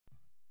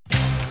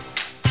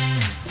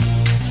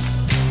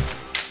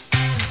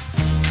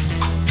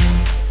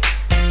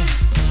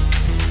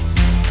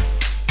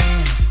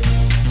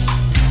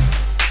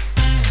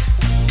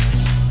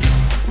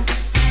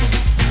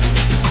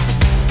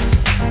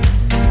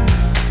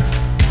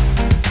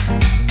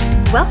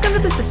Welcome to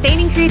the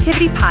Sustaining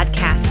Creativity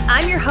Podcast.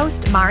 I'm your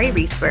host, Mari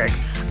Reisberg.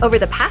 Over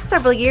the past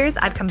several years,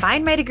 I've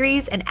combined my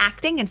degrees in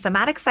acting and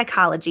somatic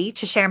psychology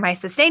to share my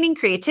sustaining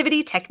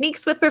creativity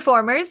techniques with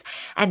performers,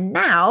 and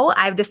now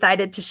I've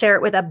decided to share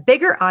it with a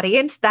bigger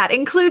audience that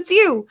includes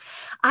you.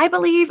 I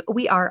believe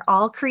we are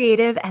all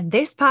creative, and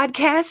this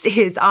podcast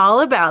is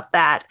all about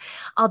that.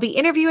 I'll be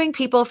interviewing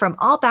people from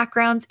all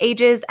backgrounds,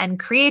 ages, and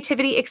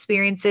creativity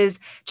experiences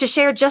to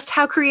share just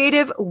how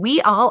creative we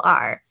all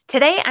are.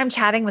 Today, I'm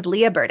chatting with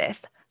Leah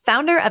Burtis,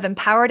 founder of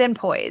Empowered and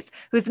Poised,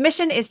 whose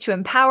mission is to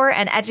empower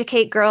and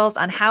educate girls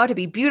on how to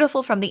be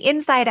beautiful from the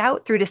inside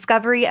out through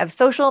discovery of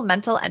social,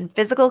 mental, and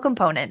physical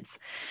components.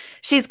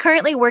 She's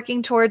currently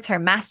working towards her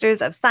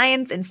Master's of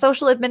Science in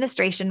Social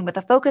Administration with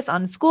a focus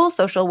on school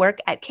social work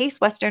at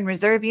Case Western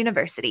Reserve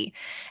University.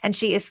 And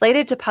she is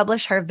slated to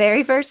publish her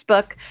very first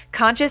book,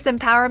 Conscious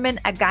Empowerment,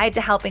 A Guide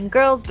to Helping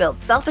Girls Build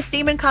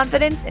Self-Esteem and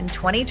Confidence in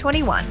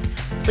 2021.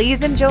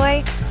 Please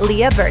enjoy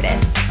Leah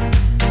Burtis.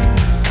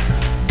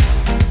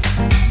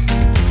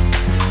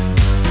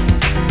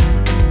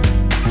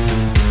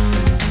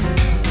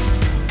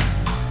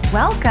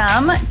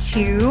 Welcome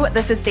to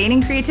the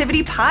Sustaining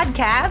Creativity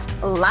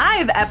Podcast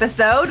live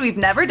episode. We've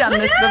never done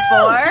this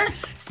before.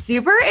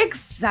 Super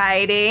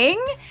exciting.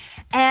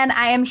 And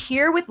I am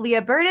here with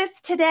Leah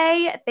Burtis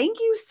today. Thank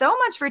you so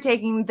much for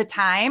taking the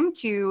time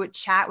to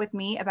chat with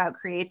me about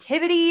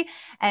creativity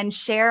and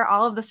share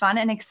all of the fun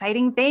and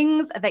exciting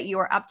things that you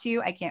are up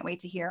to. I can't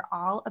wait to hear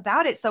all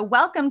about it. So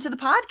welcome to the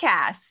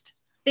podcast.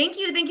 Thank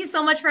you. Thank you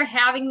so much for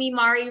having me,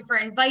 Mari, for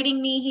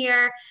inviting me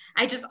here.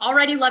 I just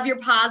already love your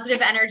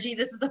positive energy.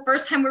 This is the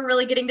first time we're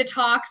really getting to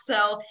talk.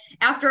 So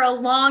after a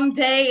long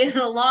day and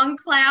a long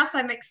class,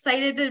 I'm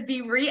excited to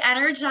be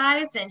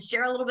re-energized and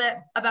share a little bit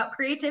about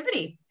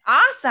creativity.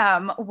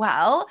 Awesome.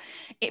 Well,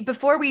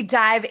 before we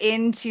dive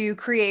into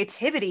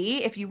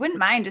creativity, if you wouldn't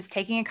mind just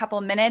taking a couple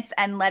minutes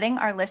and letting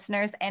our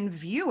listeners and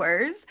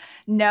viewers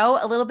know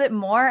a little bit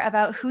more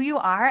about who you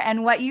are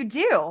and what you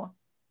do.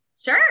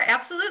 Sure,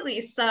 absolutely.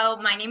 So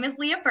my name is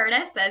Leah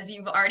Burtis, as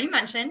you've already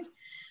mentioned,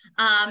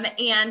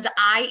 and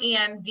I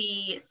am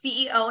the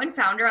CEO and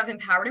founder of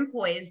Empowered and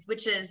Poised,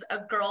 which is a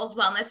girls'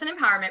 wellness and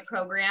empowerment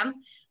program.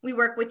 We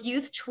work with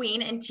youth,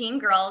 tween, and teen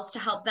girls to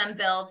help them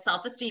build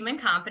self-esteem and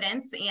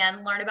confidence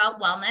and learn about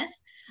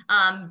wellness,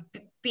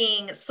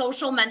 being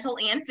social, mental,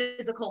 and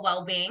physical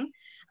well-being.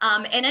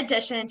 In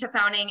addition to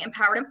founding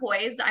Empowered and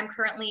Poised, I'm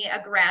currently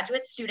a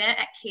graduate student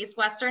at Case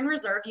Western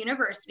Reserve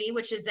University,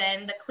 which is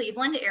in the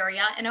Cleveland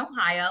area in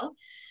Ohio,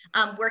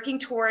 working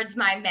towards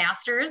my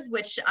master's,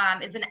 which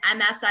is an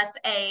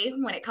MSSA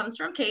when it comes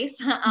from Case.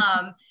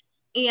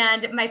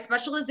 And my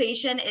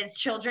specialization is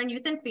children,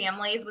 youth, and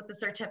families with the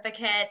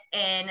certificate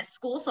in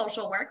school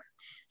social work.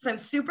 So I'm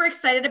super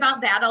excited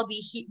about that. I'll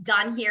be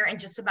done here in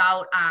just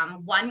about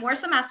one more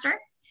semester.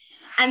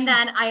 And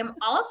then I am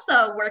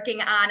also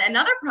working on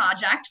another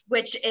project,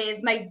 which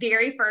is my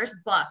very first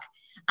book.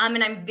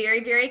 And I'm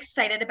very, very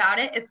excited about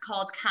it. It's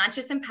called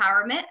Conscious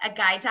Empowerment, A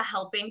Guide to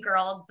Helping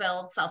Girls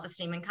Build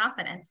Self-Esteem and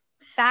Confidence.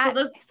 So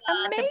those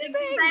are the big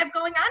things I have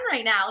going on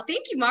right now.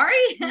 Thank you, Mari.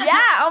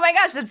 Yeah. Oh my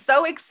gosh, that's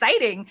so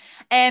exciting.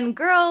 And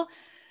girl,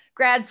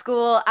 grad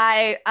school,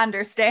 I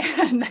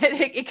understand that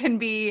it can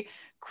be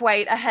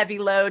quite a heavy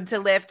load to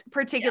lift,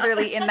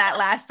 particularly in that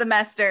last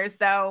semester.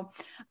 So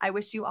I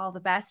wish you all the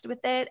best with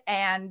it.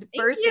 And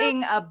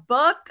birthing a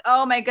book,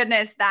 oh my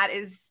goodness, that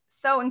is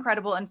so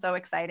incredible and so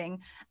exciting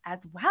as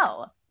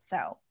well.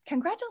 So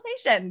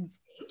congratulations.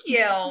 Thank you.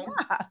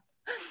 Yeah.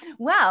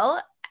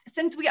 Well,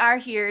 since we are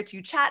here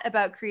to chat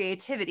about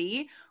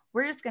creativity,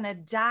 we're just going to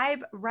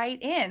dive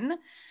right in.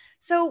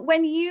 So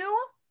when you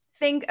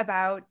think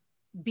about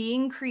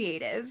being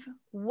creative,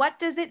 what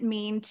does it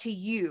mean to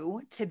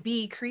you to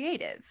be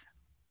creative?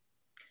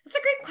 That's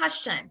a great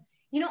question.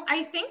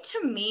 I think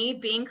to me,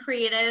 being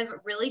creative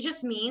really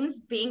just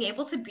means being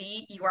able to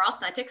be your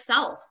authentic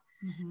self,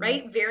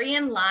 right? Very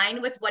in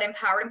line with what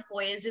Empowered and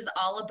Poised is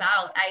all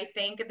about. I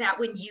think that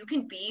when you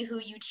can be who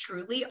you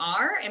truly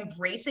are,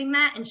 embracing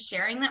that and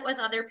sharing that with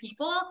other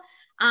people,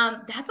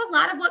 that's a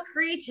lot of what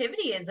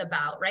creativity is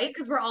about, right?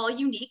 Because we're all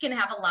unique and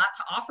have a lot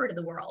to offer to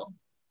the world.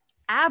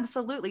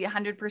 Absolutely,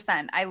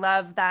 100%. I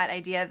love that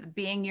idea of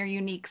being your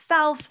unique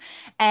self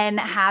and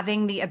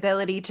having the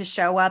ability to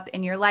show up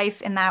in your life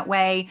in that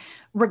way,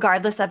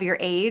 regardless of your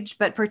age,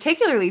 but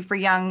particularly for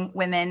young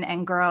women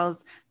and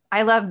girls.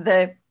 I love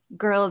the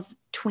girls,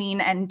 tween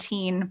and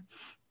teen.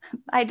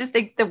 I just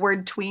think the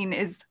word tween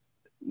is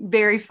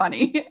very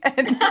funny.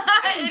 And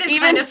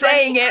even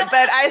saying it,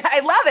 but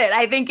I love it.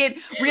 I think it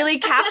really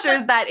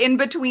captures that in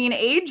between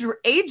age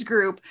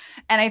group.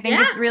 And I think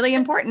it's really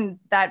important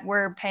that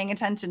we're paying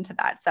attention to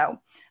that. So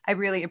I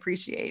really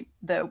appreciate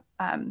the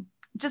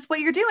just what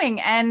you're doing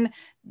and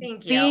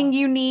being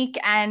unique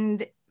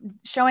and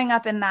showing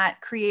up in that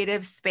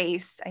creative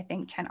space, I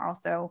think can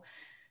also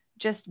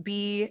just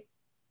be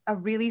a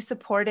really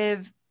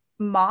supportive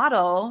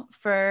model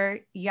for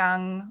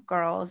young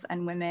girls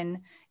and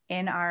women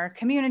in our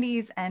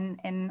communities and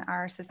in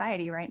our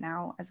society right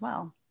now as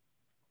well.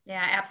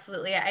 Yeah,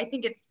 absolutely. I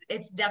think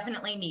it's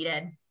definitely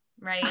needed.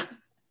 right?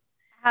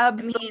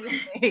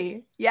 Absolutely. I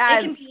mean,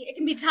 Yes. it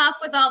can be tough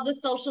with all the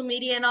social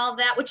media and all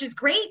that, which is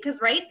great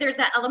because, right, there's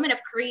that element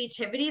of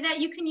creativity that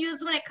you can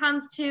use when it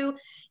comes to,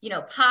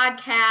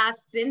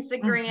 podcasts,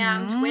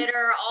 Instagram, Mm-hmm.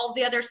 Twitter, all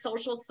the other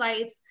social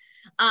sites.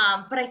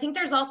 But I think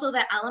there's also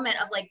that element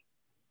of like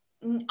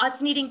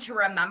us needing to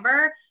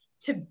remember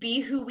to be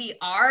who we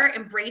are,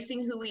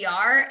 embracing who we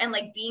are, and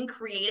like being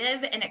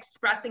creative and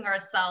expressing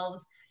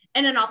ourselves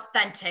in an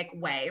authentic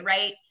way,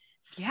 right?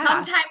 Yeah.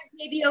 Sometimes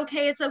maybe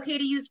it's okay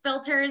to use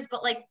filters,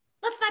 but like,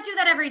 let's not do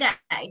that every day,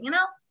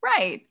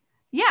 Right.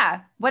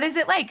 Yeah. What is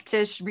it like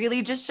to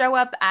really just show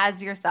up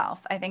as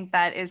yourself? I think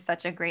that is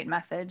such a great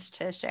message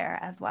to share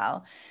as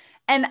well.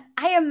 And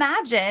I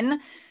imagine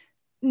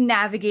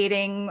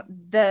navigating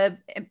the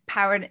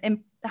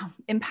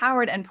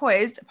empowered and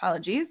poised,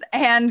 apologies,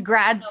 and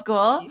grad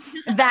school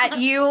that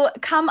you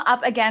come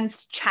up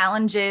against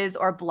challenges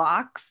or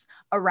blocks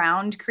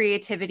around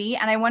creativity.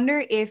 And I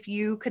wonder if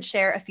you could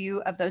share a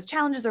few of those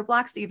challenges or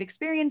blocks that you've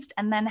experienced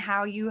and then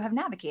how you have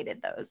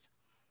navigated those.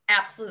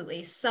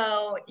 Absolutely.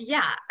 So,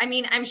 yeah, I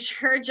mean, I'm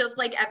sure just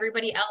like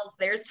everybody else,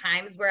 there's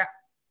times where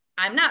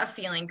I'm not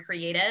feeling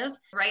creative,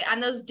 right? On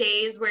those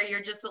days where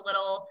you're just a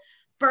little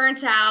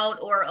burnt out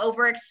or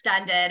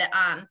overextended.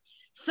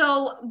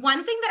 So,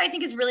 one thing that I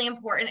think is really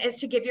important is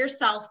to give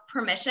yourself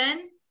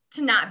permission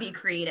to not be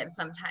creative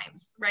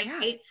sometimes, right?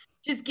 Yeah.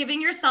 Just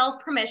giving yourself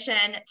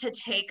permission to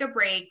take a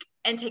break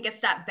and take a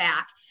step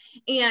back.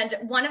 And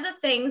one of the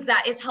things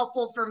that is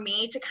helpful for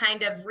me to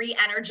kind of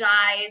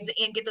re-energize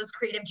and get those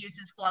creative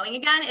juices flowing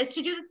again is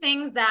to do the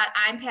things that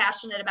I'm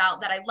passionate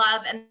about, that I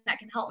love, and that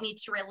can help me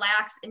to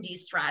relax and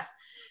de-stress.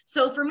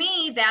 So for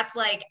me, that's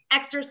like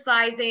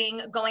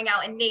exercising, going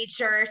out in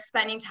nature,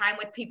 spending time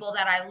with people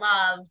that I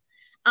love.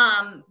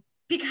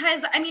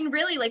 Because I mean,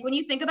 really, like when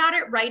you think about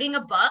it, writing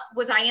a book,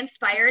 was I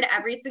inspired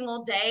every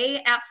single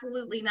day?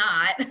 Absolutely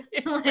not.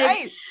 Like,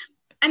 Right.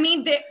 I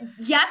mean,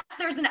 yes,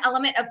 there's an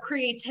element of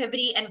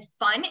creativity and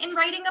fun in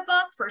writing a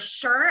book for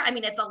sure. I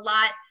mean, it's a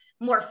lot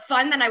more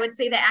fun than I would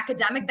say the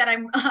academic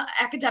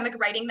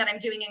writing that I'm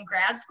doing in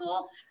grad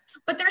school,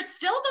 but there's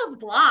still those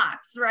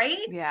blocks,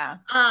 right? Yeah.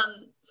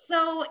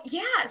 So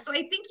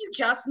I think you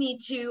just need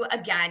to,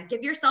 again,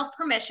 give yourself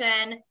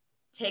permission,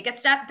 take a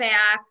step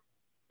back,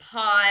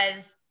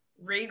 pause,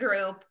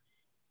 regroup,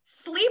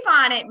 sleep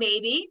on it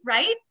maybe,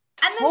 right?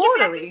 And then get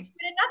back into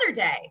it another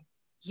day.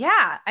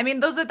 Yeah. I mean,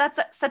 that's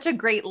such a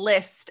great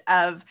list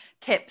of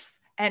tips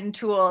and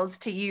tools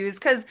to use.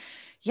 Cause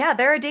yeah,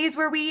 there are days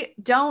where we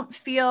don't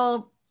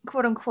feel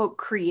quote unquote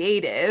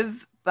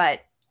creative, but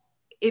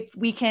if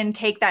we can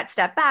take that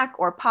step back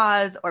or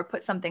pause or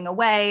put something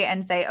away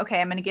and say,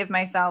 okay, I'm going to give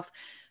myself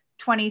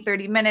 20,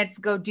 30 minutes,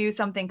 go do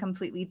something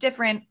completely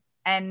different.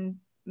 And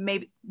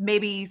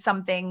maybe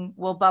something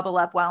will bubble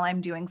up while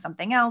I'm doing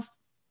something else.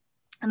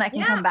 And I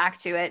can come back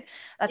to it.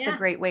 That's a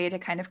great way to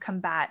kind of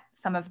combat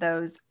some of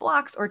those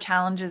blocks or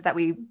challenges that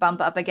we bump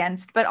up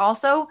against, but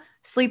also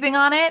sleeping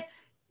on it,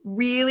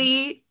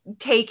 really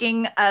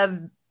taking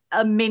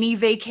a mini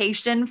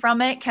vacation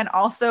from it can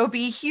also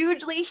be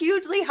hugely,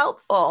 hugely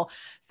helpful.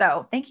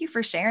 So thank you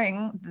for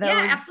sharing those.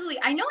 Yeah, absolutely.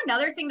 I know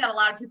another thing that a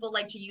lot of people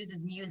like to use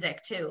is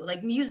music too.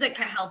 Like music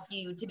can help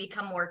you to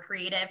become more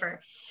creative, or,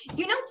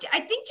 I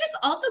think just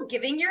also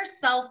giving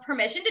yourself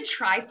permission to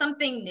try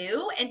something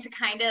new and to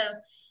kind of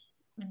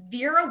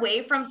veer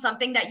away from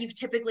something that you've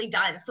typically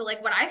done. So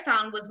like what I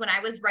found was when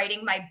I was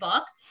writing my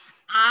book,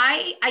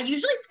 I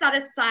usually set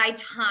aside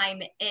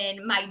time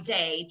in my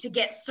day to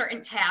get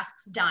certain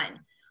tasks done.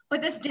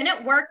 But this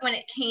didn't work when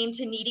it came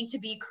to needing to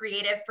be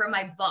creative for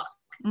my book.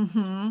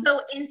 Mm-hmm.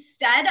 So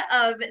instead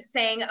of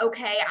saying,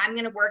 okay, I'm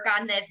going to work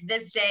on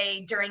this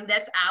day during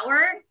this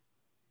hour,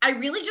 I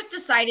really just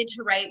decided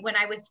to write when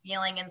I was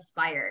feeling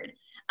inspired.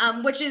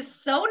 Which is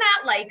so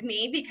not like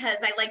me because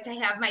I like to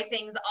have my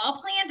things all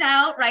planned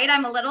out, right?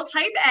 I'm a little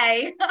type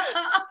A.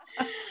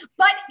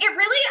 But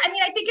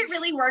I think it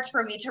really worked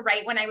for me to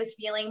write when I was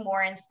feeling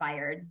more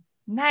inspired.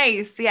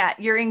 Nice. Yeah.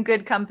 You're in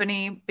good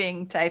company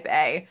being type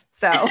A.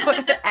 So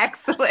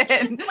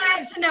excellent.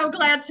 Glad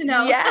to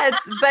know.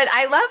 Yes. But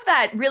I love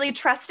that, really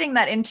trusting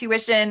that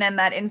intuition and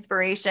that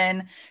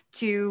inspiration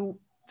to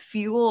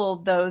fuel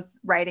those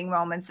writing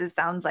moments. It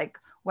sounds like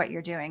what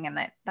you're doing,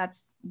 and that's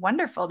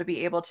wonderful to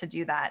be able to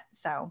do that.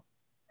 So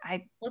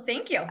well,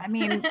 thank you. I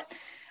mean,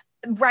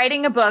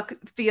 writing a book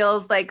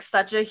feels like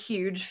such a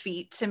huge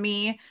feat to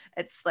me.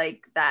 It's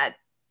like that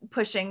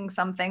pushing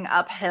something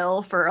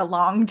uphill for a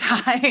long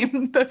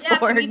time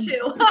before me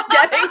too.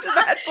 Getting to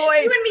that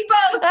point. You and me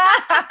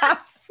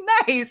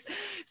both. Nice.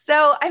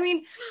 So, I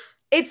mean,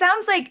 it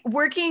sounds like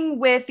working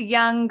with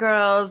young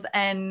girls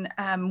and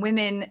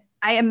women,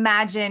 I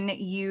imagine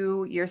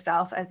you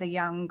yourself as a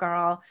young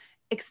girl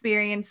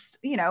experienced,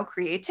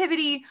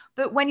 creativity.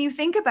 But when you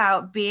think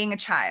about being a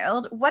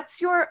child, what's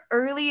your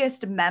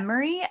earliest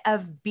memory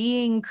of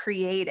being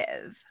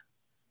creative?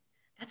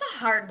 That's a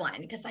hard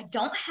one because I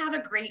don't have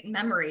a great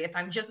memory, if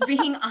I'm just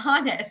being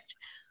honest.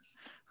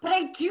 But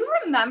I do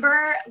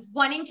remember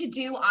wanting to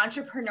do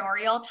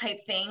entrepreneurial type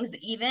things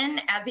even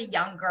as a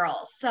young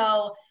girl.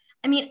 So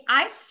I mean,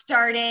 I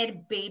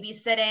started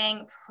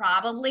babysitting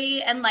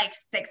probably in like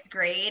 6th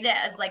grade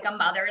as like a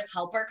mother's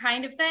helper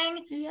kind of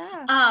thing.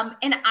 Yeah.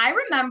 And I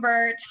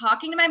remember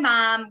talking to my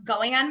mom,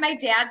 going on my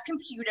dad's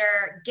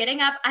computer, getting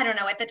up. I don't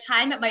know, at the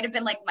time it might have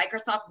been like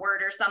Microsoft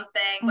Word or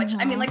something, which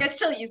I mean, like I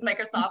still use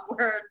Microsoft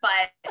Word,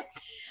 but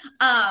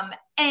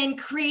and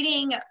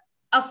creating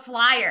a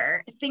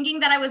flyer, thinking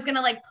that I was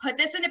gonna like put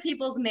this into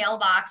people's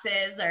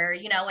mailboxes or,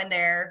 you know, in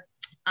their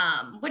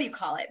what do you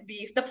call it?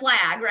 The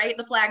flag, right?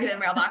 The flag in the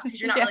mailbox, because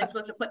you're not really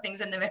supposed to put things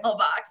in the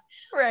mailbox.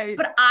 Right.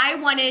 But I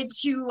wanted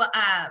to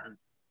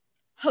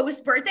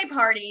host birthday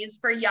parties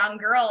for young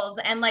girls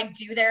and like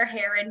do their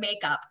hair and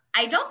makeup.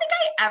 I don't think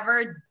I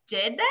ever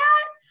did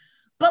that.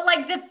 But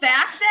like the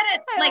fact that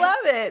it like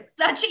love it.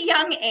 Such a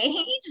young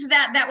age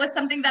that was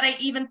something that I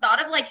even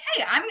thought of, like,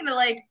 hey, I'm gonna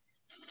like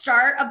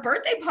start a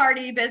birthday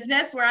party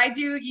business where I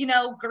do, you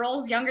know,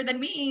 girls younger than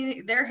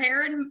me, their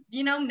hair and,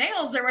 you know,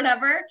 nails or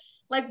whatever.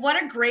 Like,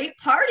 what a great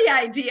party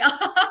idea.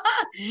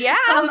 Yeah.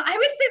 I would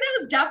say that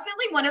was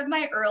definitely one of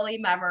my early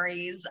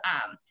memories.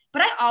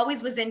 But I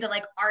always was into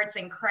like arts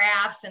and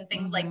crafts and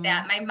things like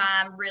that. My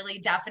mom really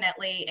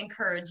definitely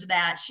encouraged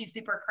that. She's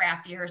super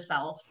crafty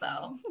herself.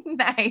 So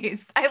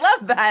nice. I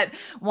love that.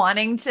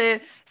 Wanting to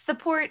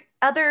support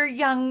other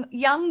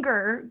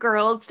younger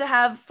girls to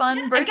have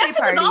fun birthday parties.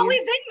 I guess it was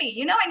always in me.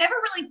 You know, I never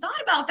really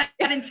thought about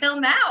that until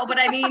now. But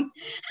I mean,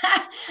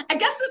 I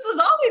guess this was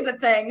always a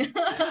thing.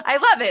 I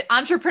love it.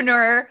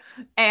 Entrepreneur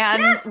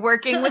and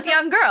working with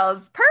young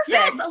girls. Perfect.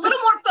 Yes, a little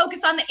more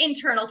focus on the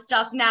internal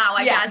stuff now,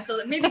 I guess.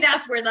 So maybe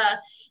that's where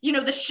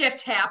the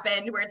shift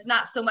happened, where it's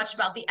not so much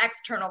about the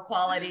external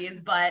qualities,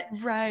 but,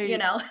 you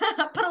know,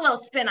 put a little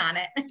spin on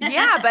it.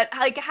 Yeah, but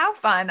like how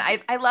fun.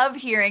 I love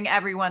hearing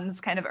everyone's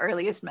kind of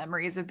earliest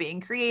memories of being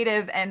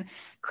creative and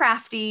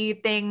crafty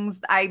things.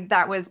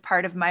 That was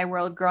part of my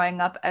world growing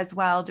up as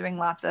well, doing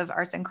lots of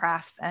arts and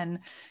crafts and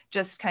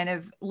just kind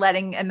of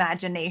letting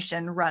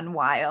imagination run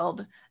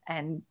wild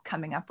and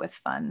coming up with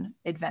fun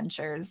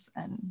adventures.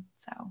 And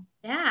so,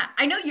 yeah,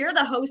 I know you're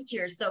the host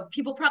here, so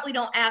people probably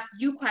don't ask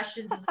you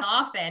questions as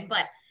often,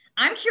 but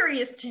I'm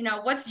curious to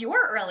know, what's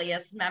your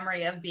earliest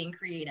memory of being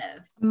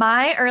creative?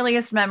 My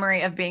earliest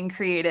memory of being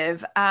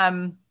creative,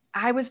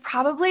 I was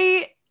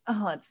probably,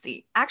 let's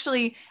see,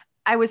 actually,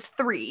 I was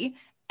 3.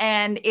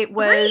 And it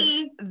was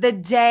the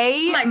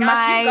day oh my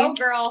gosh, you go,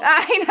 girl.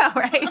 I know,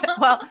 right?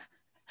 Well,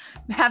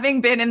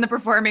 having been in the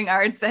performing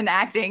arts and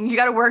acting, you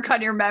got to work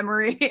on your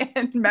memory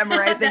and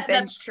memorizing things.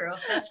 That's true.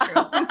 That's true.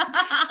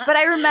 But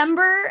I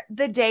remember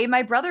the day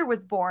my brother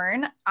was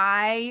born,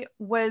 I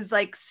was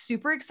like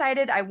super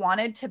excited. I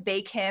wanted to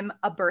bake him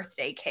a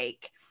birthday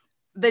cake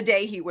the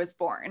day he was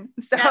born.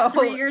 So at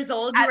 3 years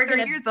old, you were going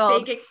to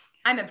bake it.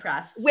 I'm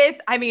impressed.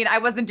 I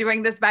wasn't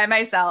doing this by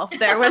myself.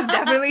 There was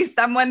definitely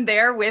someone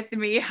there with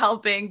me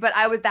helping, but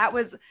that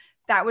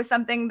was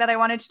something that I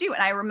wanted to do.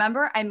 And I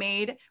remember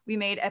we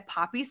made a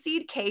poppy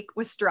seed cake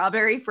with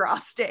strawberry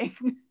frosting.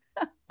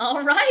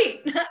 All right.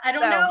 I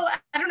don't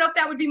know if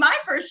that would be my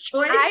first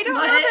choice. I don't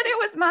know that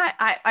it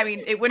was I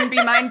mean, it wouldn't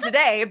be mine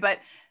today, but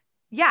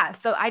yeah.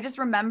 So I just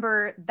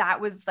remember that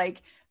was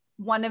like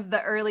one of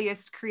the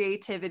earliest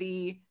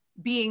creativity,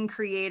 being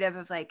creative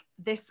of like,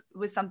 this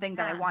was something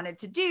that I wanted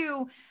to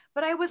do,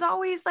 but I was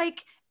always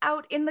like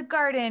out in the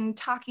garden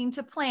talking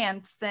to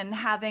plants and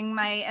having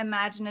my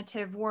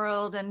imaginative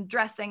world and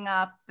dressing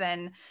up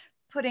and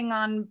putting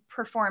on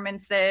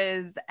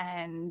performances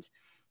and,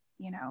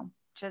 you know,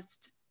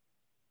 just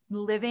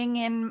living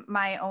in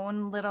my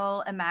own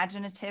little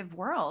imaginative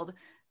world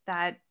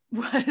that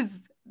was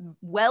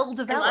well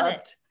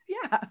developed.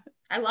 Yeah.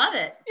 I love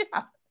it.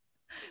 Yeah.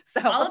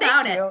 So all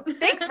about it.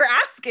 Thanks for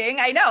asking.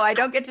 I know I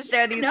don't get to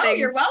share these things. No,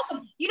 you're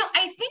welcome. You know,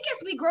 I think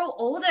as we grow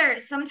older,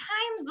 sometimes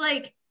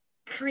like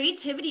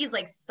creativity is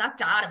like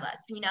sucked out of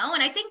us, you know?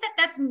 And I think that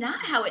that's not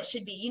how it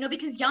should be, you know,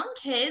 because young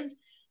kids,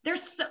 they're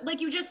so,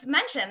 like you just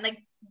mentioned,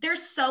 like they're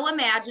so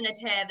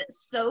imaginative,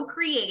 so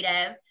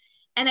creative.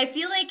 And I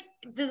feel like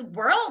this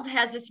world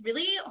has this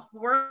really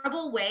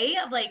horrible way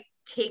of like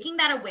taking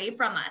that away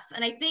from us.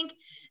 And I think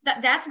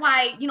that that's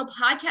why, you know,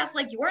 podcasts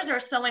like yours are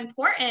so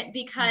important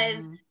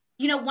because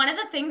you know, one of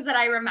the things that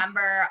I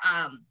remember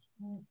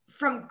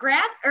from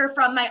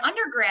my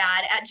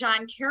undergrad at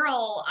John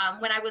Carroll,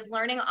 when I was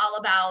learning all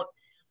about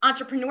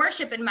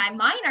entrepreneurship in my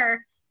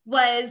minor,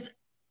 was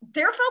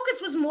their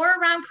focus was more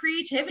around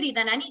creativity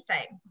than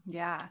anything.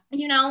 Yeah.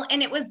 You know,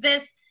 and it was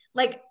this,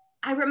 like,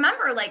 I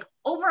remember like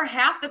over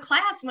half the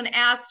class when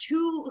asked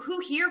who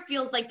here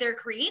feels like they're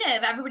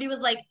creative, everybody was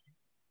like,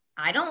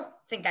 I don't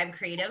think I'm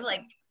creative.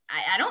 Like,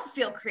 I don't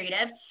feel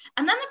creative.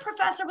 And then the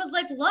professor was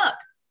like, look,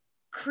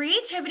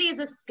 creativity is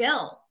a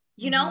skill,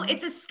 you know,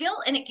 it's a skill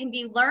and it can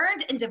be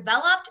learned and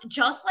developed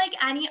just like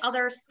any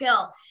other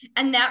skill.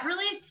 And that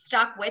really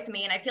stuck with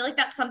me. And I feel like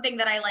that's something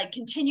that I like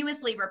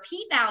continuously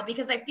repeat now,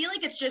 because I feel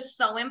like it's just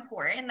so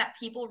important that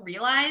people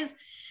realize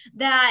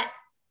that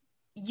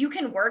you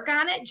can work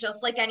on it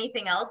just like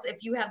anything else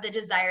if you have the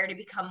desire to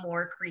become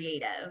more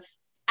creative.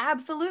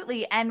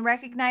 Absolutely. And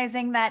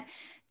recognizing that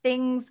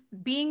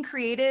being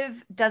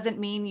creative doesn't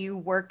mean you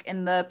work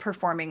in the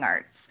performing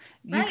arts.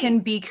 You Right, can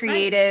be right.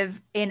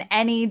 creative in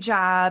any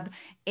job,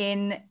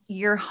 in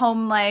your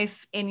home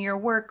life, in your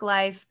work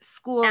life,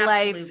 school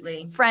life,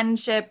 Absolutely.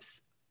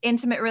 friendships,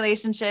 intimate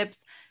relationships.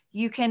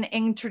 You can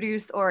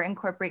introduce or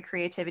incorporate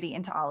creativity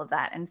into all of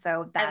that. And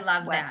so I that's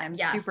love what that. I'm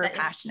Yes, super that is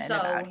passionate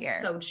about here.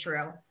 so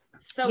true.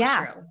 So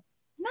Yeah. true.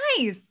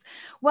 Nice.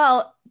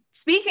 Well,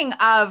 speaking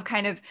of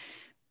kind of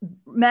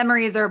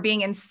memories or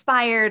being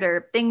inspired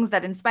or things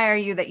that inspire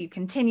you that you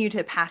continue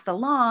to pass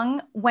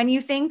along, when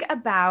you think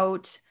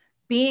about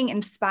being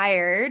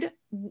inspired,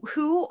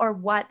 who or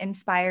what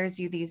inspires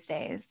you these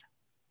days?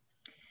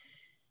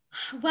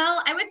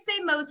 Well, I would say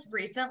most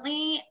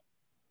recently,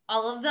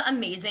 all of the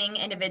amazing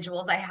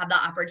individuals I had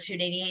the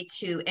opportunity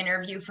to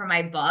interview for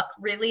my book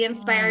really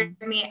inspired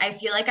me. I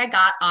feel like I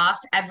got off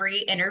every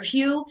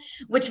interview,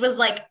 which was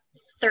like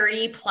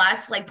 30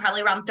 plus, like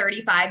probably around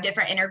 35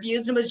 different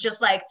interviews, and was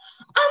just like,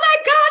 oh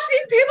my gosh,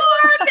 these people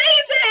are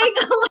amazing.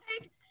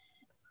 Like,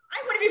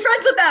 I want to be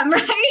friends with them,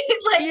 right?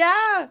 Like,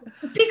 Yeah.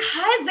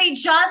 because they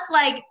just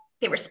like,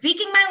 they were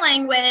speaking my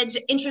language,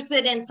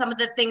 interested in some of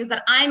the things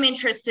that I'm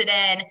interested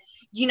in,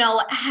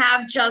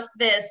 have just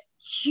this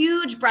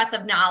huge breadth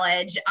of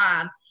knowledge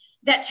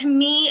that to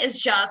me is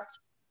just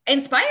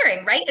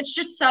inspiring, right? It's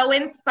just so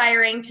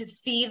inspiring to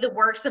see the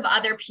works of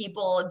other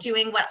people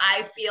doing what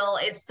I feel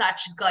is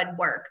such good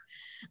work.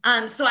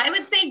 So I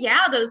would say,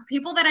 yeah, those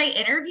people that I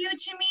interviewed,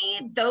 to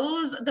me,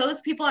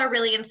 those people are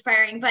really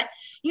inspiring. But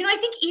I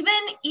think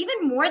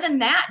even more than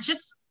that,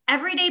 just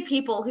everyday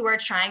people who are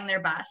trying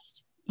their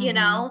best,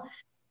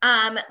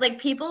 like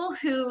people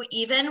who,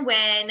 even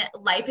when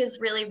life is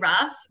really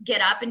rough,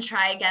 get up and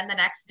try again the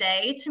next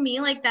day. To me,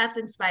 like, that's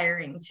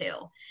inspiring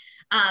too.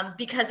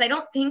 Because I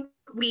don't think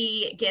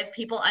we give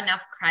people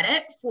enough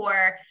credit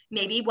for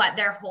maybe what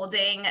they're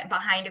holding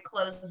behind a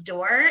closed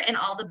door and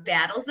all the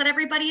battles that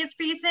everybody is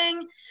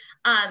facing.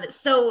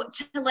 So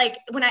to, like,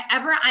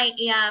 whenever I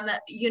am,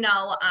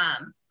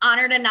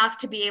 honored enough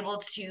to be able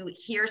to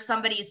hear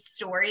somebody's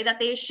story that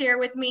they share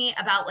with me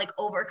about like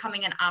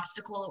overcoming an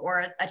obstacle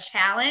or a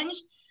challenge,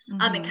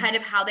 and kind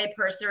of how they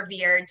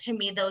persevered, to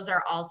me, those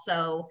are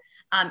also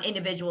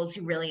individuals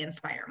who really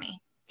inspire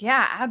me.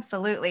 Yeah,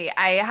 absolutely.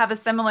 I have a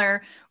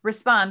similar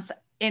response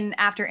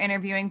after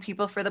interviewing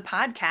people for the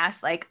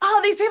podcast, like, oh,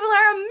 these people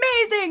are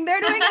amazing.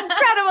 They're doing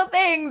incredible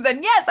things.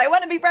 And yes, I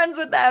want to be friends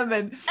with them.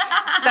 And so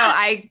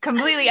I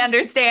completely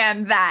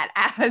understand that,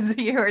 as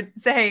you were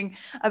saying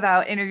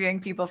about interviewing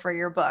people for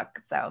your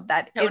book. So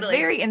that Totally. is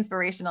very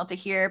inspirational to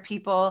hear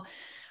people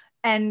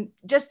and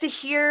just to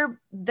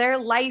hear their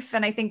life.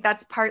 And I think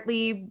that's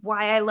partly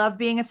why I love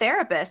being a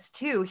therapist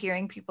too,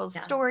 hearing people's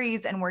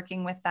stories and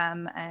working with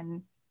them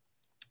and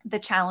the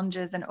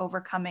challenges and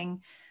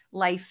overcoming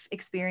life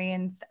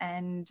experience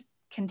and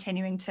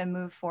continuing to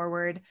move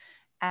forward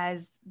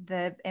as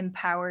the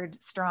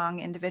empowered, strong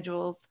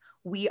individuals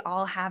we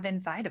all have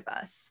inside of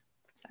us.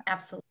 So.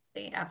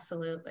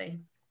 Absolutely.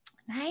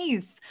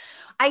 Nice.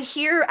 I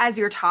hear as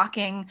you're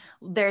talking,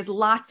 there's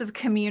lots of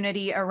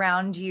community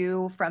around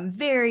you from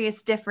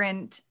various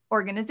different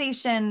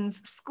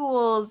organizations,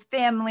 schools,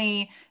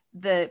 family,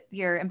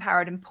 your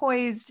Empowered and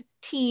Poised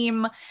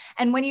team.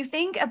 And when you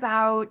think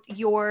about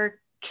your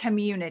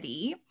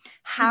community,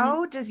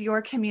 how does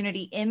your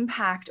community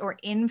impact or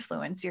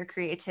influence your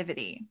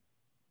creativity?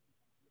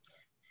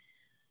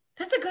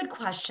 That's a good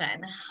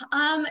question.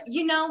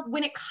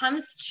 When it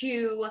comes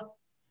to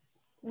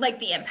like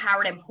the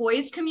Empowered and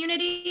Poised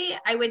community,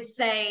 I would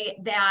say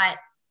that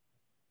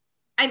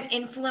I'm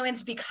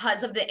influenced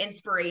because of the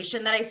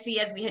inspiration that I see,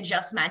 as we had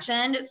just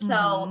mentioned.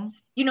 So,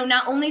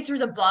 not only through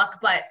the book,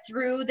 but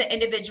through the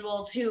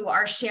individuals who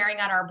are sharing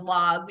on our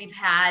blog. We've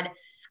had,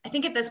 I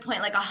think at this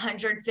point, like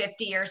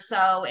 150 or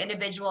so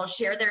individuals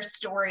share their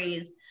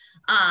stories.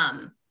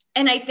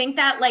 And I think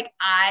that like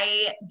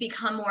I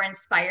become more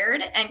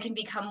inspired and can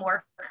become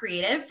more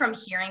creative from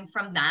hearing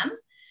from them.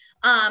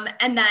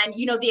 And then,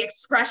 the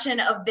expression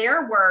of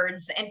their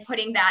words and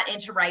putting that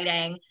into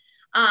writing.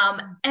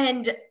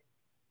 And,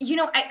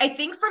 I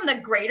think from the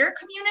greater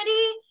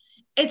community,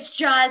 it's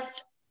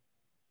just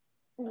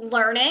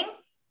learning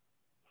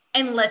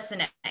and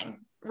listening,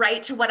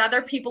 right, to what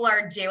other people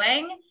are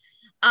doing.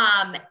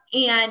 And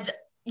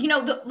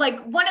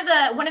like one of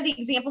the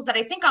examples that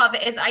I think of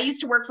is I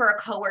used to work for a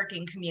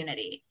co-working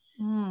community.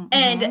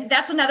 And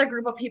that's another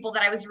group of people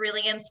that I was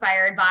really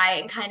inspired by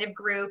and kind of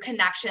grew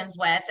connections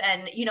with.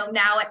 And,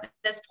 now at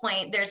this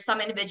point, there's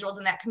some individuals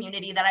in that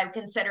community that I would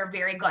consider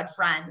very good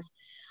friends.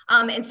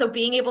 And so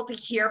being able to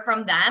hear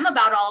from them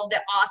about all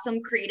the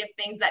awesome creative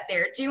things that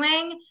they're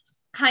doing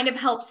kind of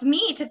helps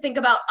me to think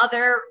about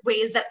other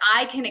ways that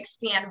I can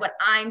expand what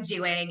I'm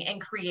doing in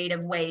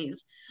creative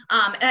ways.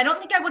 And I don't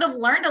think I would have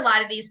learned a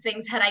lot of these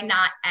things had I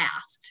not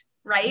asked,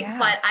 right? Yeah.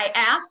 But I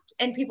asked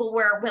and people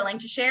were willing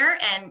to share.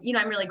 And,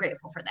 I'm really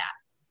grateful for that.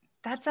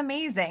 That's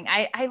amazing.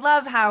 I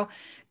love how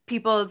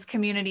people's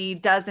community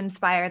does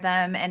inspire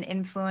them and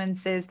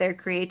influences their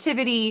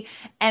creativity,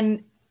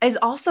 and is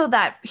also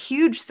that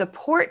huge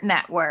support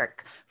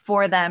network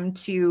for them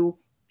to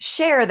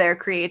share their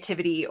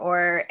creativity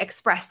or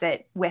express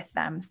it with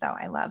them. So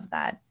I love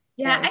that.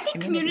 Yeah, I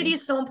think community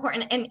is so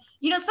important. And,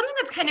 something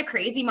that's kind of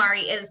crazy,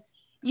 Mari, is,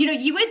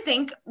 you would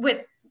think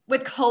with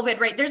COVID,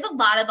 right? There's a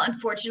lot of,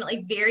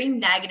 unfortunately, very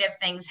negative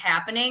things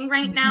happening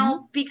right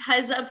now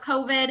because of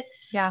COVID.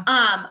 Yeah.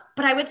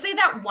 But I would say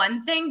that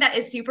one thing that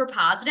is super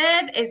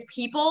positive is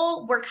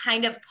people were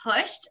kind of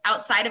pushed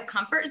outside of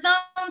comfort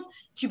zones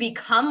to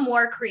become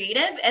more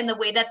creative in the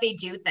way that they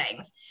do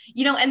things,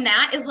 and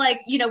that is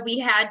like, we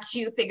had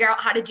to figure out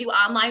how to do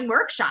online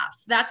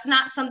workshops. That's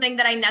not something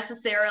that I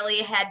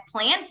necessarily had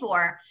planned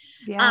for.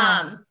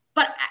 Yeah.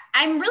 But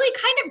I'm really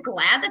kind of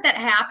glad that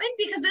happened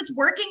because it's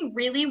working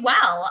really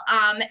well.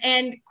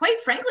 And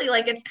quite frankly,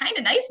 like, it's kind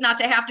of nice not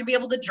to have to be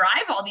able to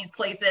drive all these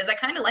places. I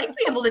kind of like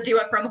being able to do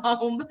it from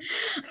home.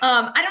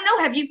 I don't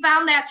know. Have you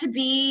found that to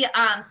be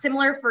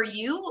similar for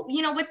you,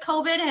 with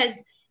COVID?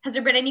 Has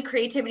there been any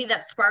creativity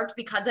that sparked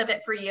because of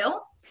it for you?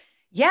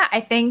 Yeah, I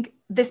think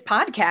this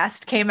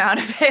podcast came out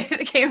of it.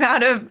 It came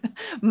out of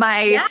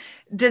my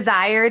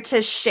desire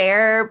to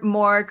share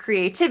more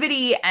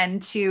creativity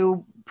and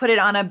to put it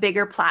on a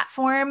bigger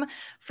platform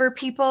for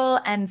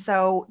people. And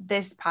so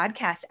this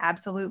podcast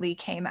absolutely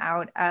came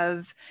out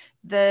of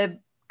the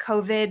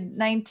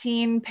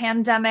COVID-19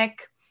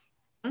 pandemic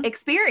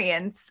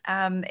experience.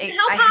 How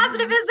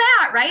positive is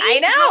that, right? I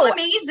know. How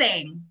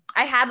amazing.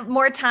 I had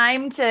more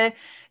time to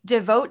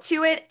devote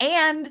to it.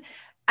 And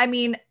I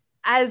mean,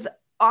 as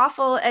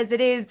awful as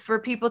it is for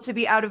people to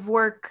be out of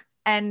work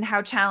and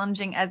how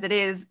challenging as it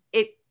is,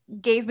 it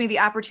gave me the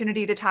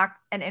opportunity to talk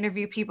and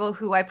interview people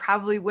who I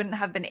probably wouldn't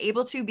have been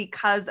able to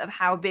because of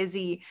how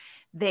busy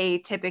they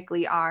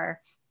typically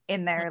are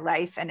in their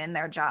life and in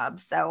their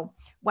jobs. So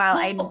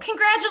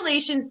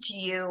congratulations to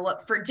you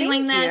for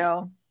doing this.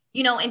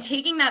 And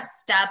taking that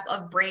step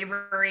of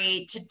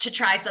bravery to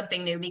try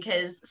something new,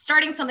 because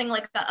starting something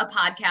like a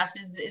podcast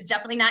is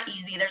definitely not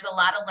easy. There's a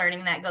lot of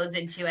learning that goes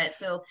into it.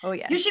 So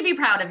you should be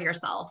proud of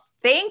yourself.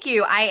 Thank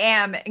you. I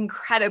am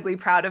incredibly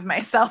proud of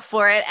myself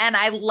for it. And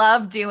I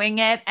love doing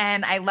it.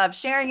 And I love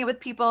sharing it with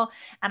people.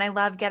 And I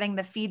love getting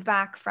the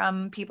feedback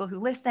from people who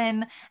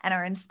listen and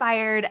are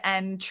inspired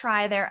and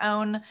try their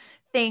own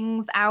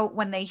things out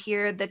when they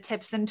hear the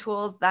tips and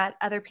tools that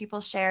other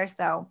people share.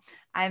 So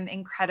I'm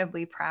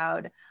incredibly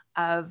proud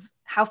of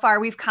how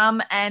far we've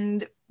come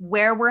and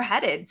where we're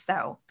headed.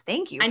 So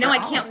thank you. I know. I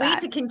can't wait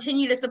to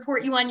continue to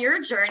support you on your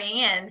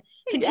journey and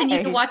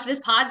continue to watch this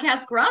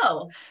podcast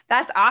grow.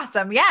 That's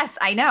awesome. Yes,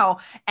 I know.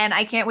 And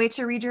I can't wait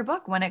to read your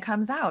book when it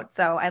comes out.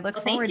 So I look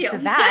forward to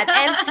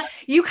that. And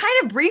you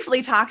kind of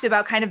briefly talked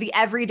about kind of the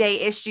everyday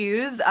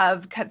issues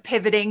of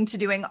pivoting to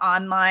doing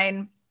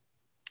online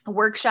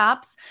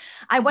workshops.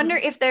 I wonder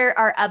if there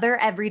are other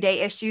everyday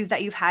issues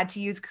that you've had to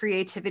use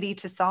creativity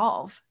to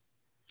solve.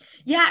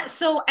 Yeah.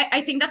 So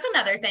I think that's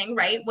another thing,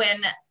 right?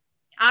 When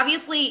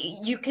obviously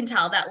you can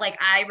tell that, like,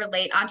 I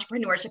relate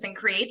entrepreneurship and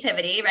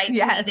creativity, right?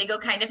 Yes. To me, they go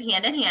kind of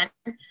hand in hand.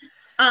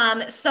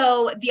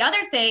 So the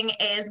other thing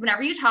is,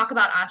 whenever you talk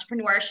about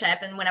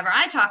entrepreneurship, and whenever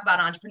I talk about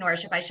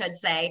entrepreneurship, I should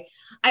say,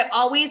 I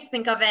always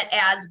think of it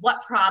as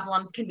what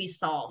problems can be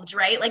solved,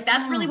 right? Like,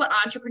 that's really what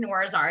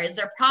entrepreneurs are, is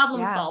they're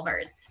problem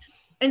solvers.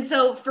 And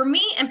so for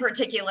me in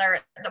particular,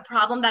 the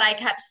problem that I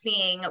kept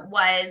seeing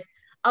was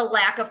a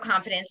lack of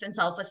confidence and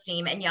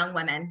self-esteem in young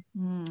women.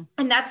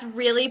 And that's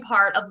really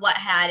part of what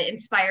had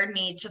inspired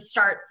me to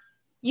start,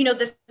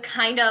 this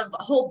kind of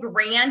whole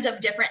brand of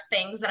different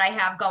things that I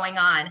have going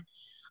on.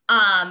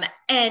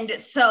 And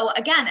so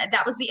again,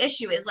 that was the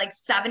issue, is like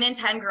 7 in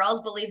 10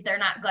 girls believe they're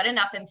not good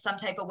enough in some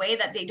type of way,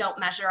 that they don't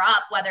measure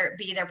up, whether it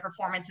be their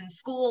performance in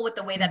school, with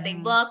the way that they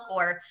look,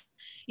 or,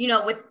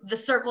 with the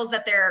circles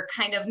that they're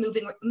kind of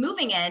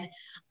moving in.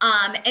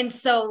 And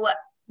so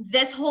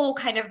this whole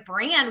kind of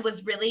brand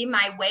was really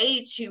my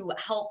way to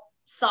help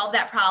solve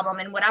that problem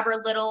in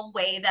whatever little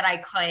way that I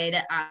could,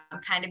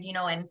 kind of,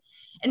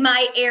 in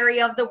my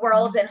area of the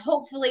world. And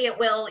hopefully it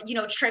will,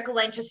 trickle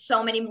into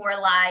so many more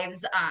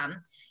lives,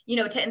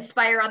 to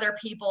inspire other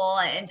people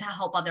and to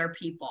help other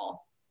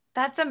people.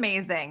 That's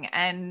amazing.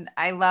 And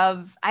I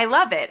love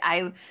it.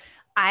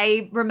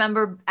 I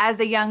remember as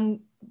a young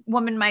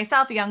woman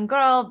myself, a young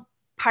girl,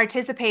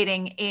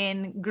 participating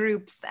in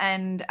groups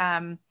and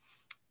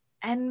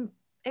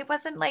it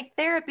wasn't like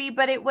therapy,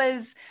 but it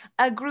was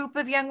a group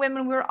of young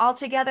women. We were all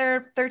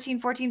together, 13,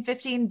 14,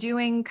 15,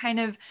 doing kind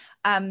of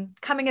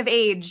coming of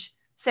age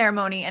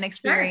ceremony and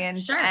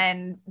experience. Sure.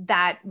 And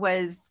that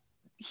was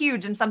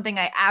huge and something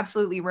I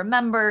absolutely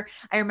remember.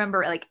 I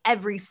remember like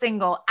every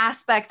single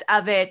aspect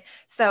of it.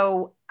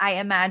 So I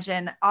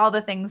imagine all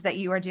the things that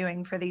you are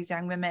doing for these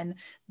young women,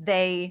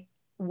 they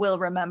will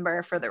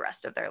remember for the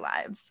rest of their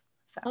lives.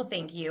 So. Well,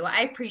 thank you.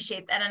 I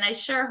appreciate that. And I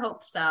sure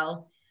hope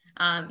so.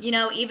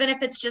 Even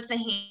if it's just a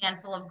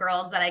handful of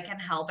girls that I can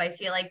help, I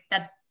feel like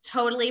that's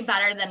totally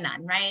better than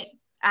none, right?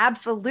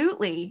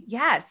 Absolutely.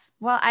 Yes.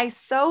 Well, I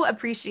so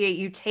appreciate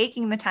you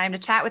taking the time to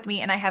chat with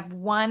me. And I have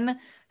one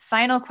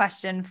final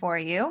question for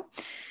you.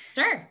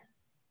 Sure.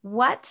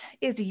 What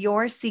is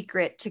your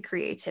secret to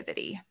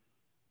creativity?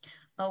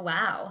 Oh,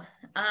 wow.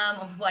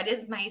 What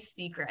is my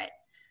secret?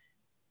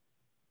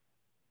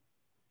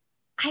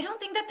 I don't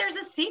think that there's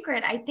a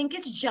secret. I think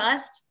it's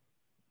just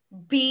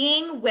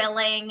being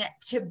willing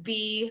to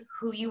be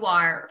who you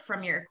are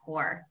from your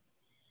core,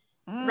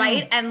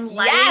 right? And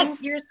letting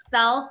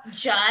yourself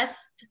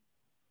just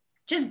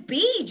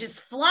be,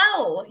 just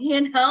flow,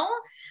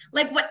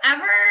 like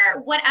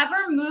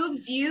whatever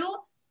moves you,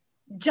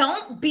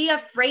 don't be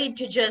afraid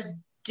to just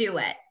do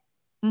it.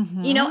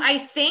 I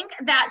think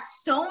that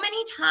so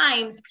many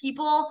times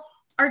people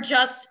are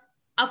just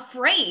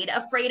afraid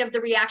of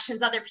the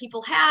reactions other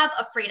people have,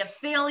 afraid of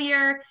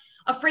failure,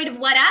 afraid of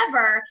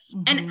whatever.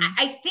 And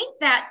I think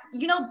that,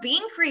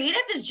 being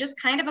creative is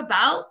just kind of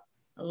about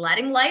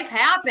letting life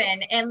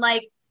happen. And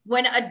like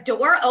when a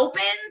door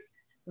opens,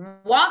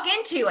 walk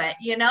into it,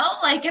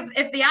 like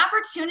if the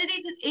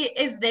opportunity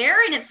is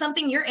there and it's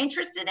something you're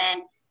interested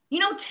in,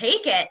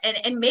 take it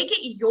and make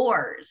it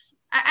yours.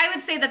 I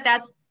would say that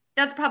that's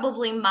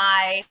probably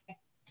my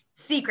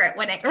secret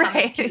when it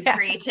comes to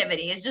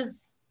creativity, is just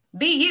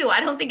be you.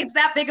 I don't think it's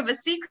that big of a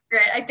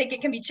secret. I think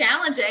it can be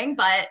challenging,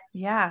 but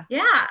yeah.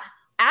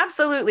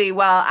 Absolutely.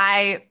 Well,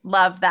 I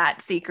love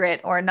that secret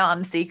or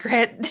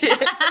non-secret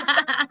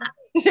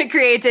to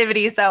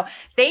creativity. So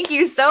thank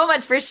you so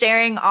much for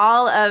sharing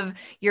all of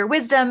your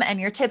wisdom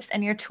and your tips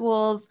and your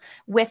tools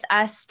with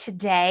us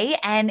today.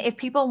 And if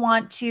people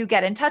want to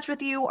get in touch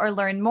with you or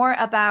learn more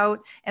about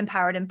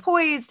Empowered and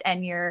Poised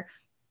and your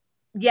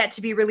yet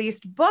to be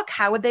released book,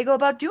 how would they go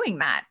about doing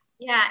that?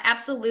 Yeah,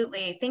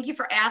 absolutely. Thank you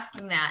for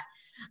asking that.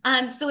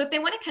 So if they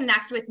want to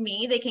connect with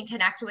me, they can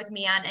connect with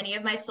me on any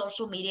of my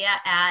social media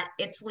at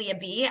It's Leah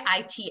B,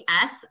 ITSLEAHBEE,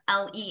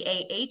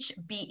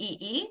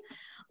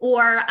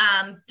 or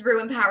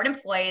through Empowered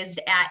and Poised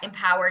at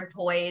Empowered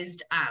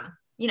Poised.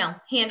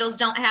 Handles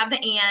don't have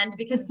the and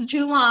because it's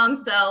too long.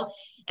 So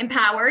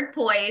Empowered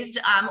Poised,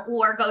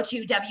 or go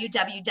to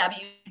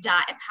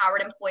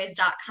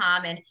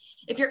www.empoweredandpoised.com. And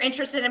if you're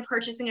interested in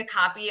purchasing a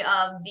copy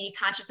of the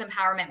Conscious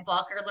Empowerment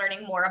book or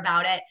learning more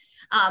about it,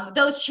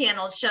 those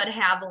channels should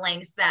have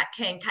links that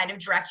can kind of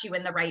direct you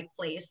in the right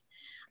place.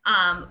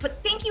 But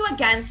thank you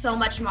again so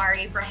much,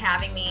 Mari, for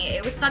having me.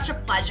 It was such a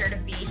pleasure to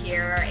be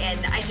here.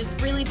 And I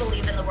just really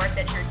believe in the work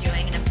that you're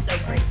doing. And I'm so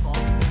grateful.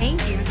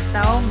 Thank you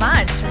so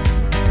much.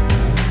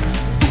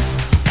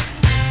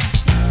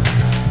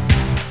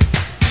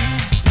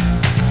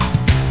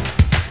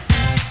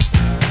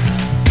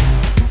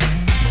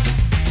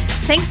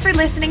 Thanks for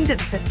listening to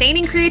the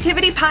Sustaining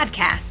Creativity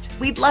Podcast.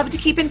 We'd love to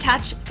keep in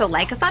touch, so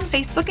like us on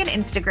Facebook and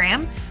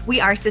Instagram.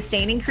 We are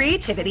Sustaining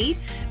Creativity.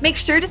 Make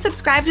sure to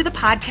subscribe to the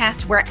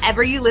podcast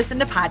wherever you listen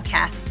to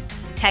podcasts.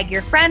 Tag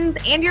your friends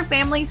and your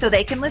family so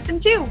they can listen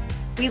too.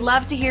 We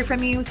love to hear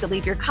from you, so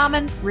leave your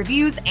comments,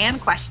 reviews,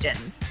 and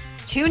questions.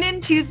 Tune in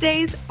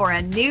Tuesdays for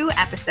a new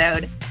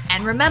episode.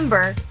 And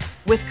remember,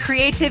 with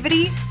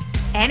creativity,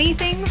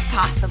 anything's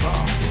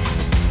possible.